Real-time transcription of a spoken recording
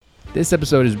This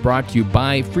episode is brought to you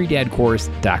by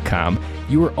freedadcourse.com.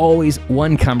 You are always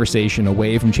one conversation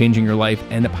away from changing your life,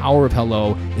 and the power of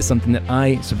hello is something that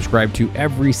I subscribe to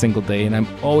every single day, and I'm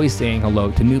always saying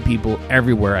hello to new people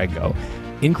everywhere I go.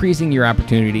 Increasing your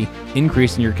opportunity,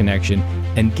 increasing your connection,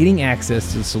 and getting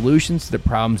access to solutions to the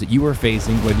problems that you are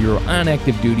facing, whether you're on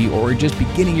active duty or just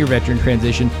beginning your veteran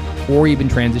transition, or you've been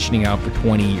transitioning out for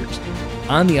 20 years.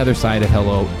 On the other side of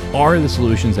hello are the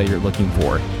solutions that you're looking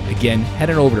for. Again, head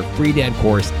on over to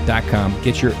freedadcourse.com.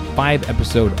 Get your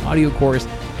 5-episode audio course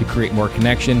to create more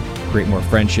connection, create more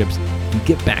friendships, and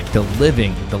get back to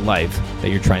living the life that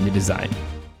you're trying to design.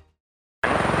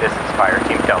 This is Fire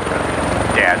Team Delta.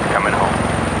 Dad's coming home.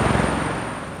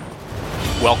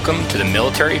 Welcome to the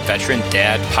Military Veteran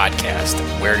Dad Podcast,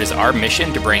 where it is our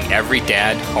mission to bring every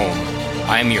dad home.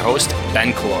 I am your host,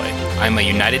 Ben Killoy. I'm a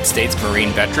United States Marine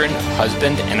veteran,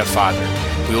 husband, and a father.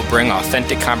 We will bring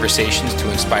authentic conversations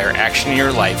to inspire action in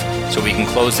your life so we can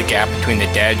close the gap between the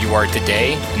dad you are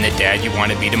today and the dad you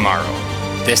want to be tomorrow.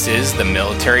 This is the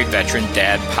Military Veteran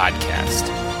Dad Podcast.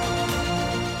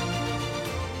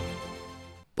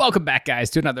 Welcome back, guys,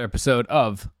 to another episode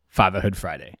of Fatherhood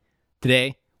Friday.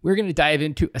 Today, we're going to dive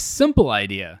into a simple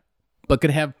idea, but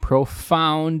could have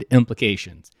profound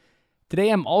implications. Today,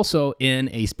 I'm also in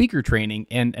a speaker training,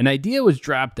 and an idea was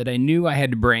dropped that I knew I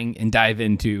had to bring and dive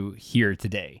into here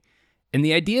today. And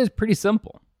the idea is pretty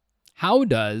simple. How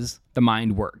does the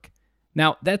mind work?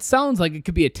 Now, that sounds like it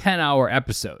could be a 10-hour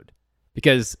episode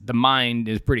because the mind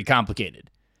is pretty complicated.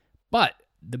 But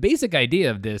the basic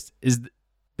idea of this is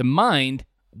the mind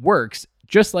works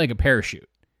just like a parachute.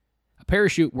 A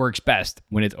parachute works best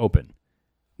when it's open.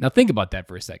 Now, think about that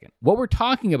for a second. What we're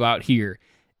talking about here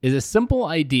is a simple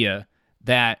idea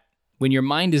that when your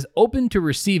mind is open to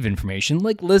receive information,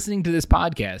 like listening to this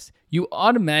podcast, you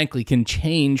automatically can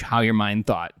change how your mind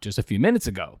thought just a few minutes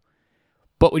ago.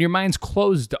 But when your mind's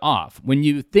closed off, when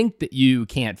you think that you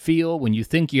can't feel, when you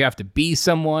think you have to be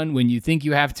someone, when you think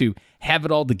you have to have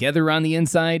it all together on the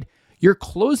inside, you're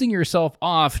closing yourself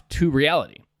off to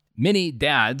reality. Many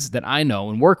dads that I know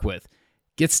and work with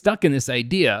get stuck in this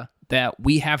idea that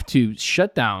we have to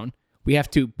shut down, we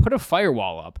have to put a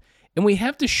firewall up, and we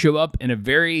have to show up in a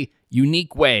very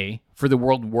unique way for the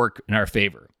world to work in our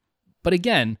favor. But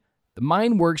again, the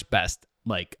mind works best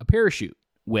like a parachute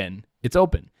when it's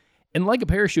open. And like a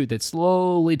parachute that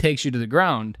slowly takes you to the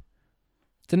ground,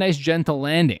 it's a nice gentle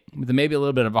landing with maybe a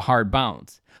little bit of a hard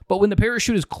bounce. But when the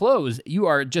parachute is closed, you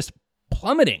are just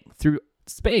plummeting through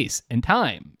space and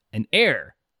time and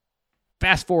air,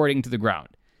 fast forwarding to the ground.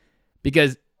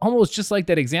 Because almost just like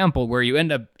that example where you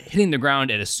end up hitting the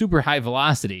ground at a super high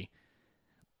velocity,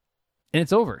 and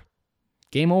it's over.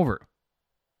 Game over.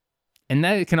 And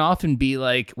that can often be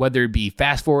like, whether it be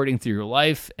fast forwarding through your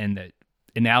life, and the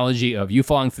analogy of you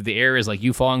falling through the air is like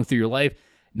you falling through your life,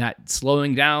 not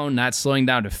slowing down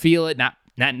to feel it, not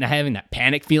having that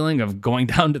panic feeling of going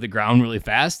down to the ground really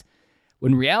fast.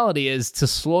 When reality is, to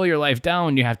slow your life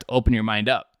down, you have to open your mind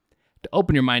up. To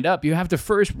open your mind up, you have to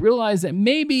first realize that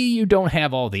maybe you don't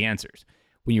have all the answers.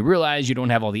 When you realize you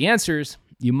don't have all the answers,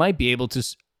 you might be able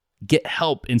to get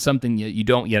help in something that you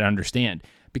don't yet understand.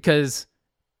 Because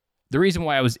the reason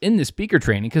why I was in this speaker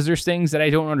training, because there's things that I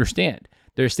don't understand.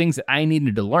 There's things that I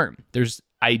needed to learn. There's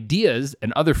ideas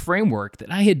and other framework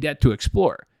that I had yet to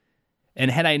explore.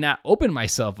 And had I not opened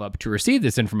myself up to receive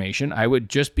this information, I would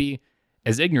just be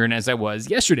as ignorant as I was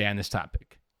yesterday on this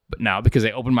topic. But now, because I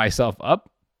opened myself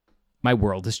up, my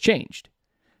world has changed.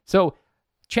 So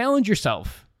challenge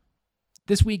yourself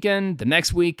this weekend, the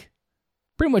next week,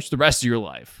 pretty much the rest of your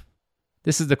life.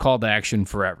 This is the call to action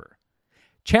forever.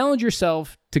 Challenge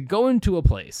yourself to go into a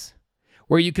place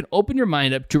where you can open your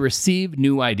mind up to receive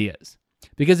new ideas.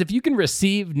 Because if you can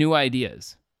receive new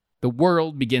ideas, the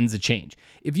world begins to change.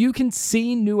 If you can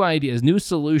see new ideas, new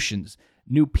solutions,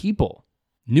 new people,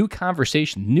 new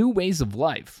conversations, new ways of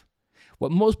life,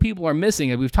 what most people are missing,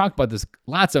 and we've talked about this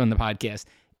lots on the podcast,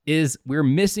 is we're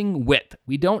missing width.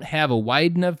 We don't have a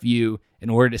wide enough view in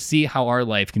order to see how our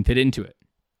life can fit into it.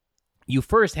 You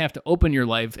first have to open your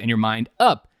life and your mind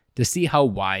up to see how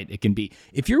wide it can be.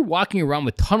 If you're walking around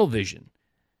with tunnel vision,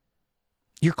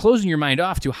 you're closing your mind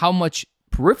off to how much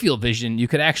peripheral vision you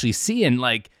could actually see, and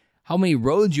like how many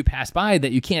roads you pass by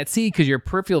that you can't see because your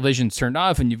peripheral vision's turned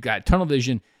off and you've got tunnel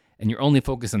vision and you're only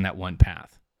focused on that one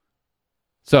path.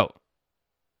 So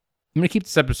I'm going to keep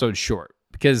this episode short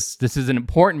because this is an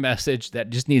important message that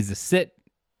just needs to sit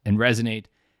and resonate.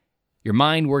 Your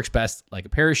mind works best like a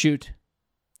parachute,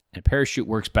 and a parachute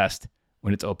works best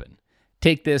when it's open.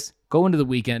 Take this, go into the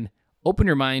weekend, open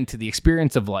your mind to the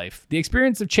experience of life, the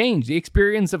experience of change, the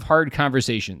experience of hard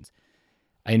conversations.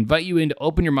 I invite you in to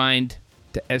open your mind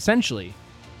to essentially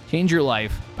change your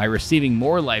life by receiving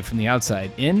more life from the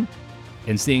outside in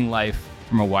and seeing life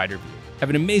from a wider view. Have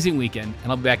an amazing weekend,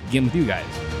 and I'll be back again with you guys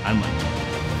on Monday.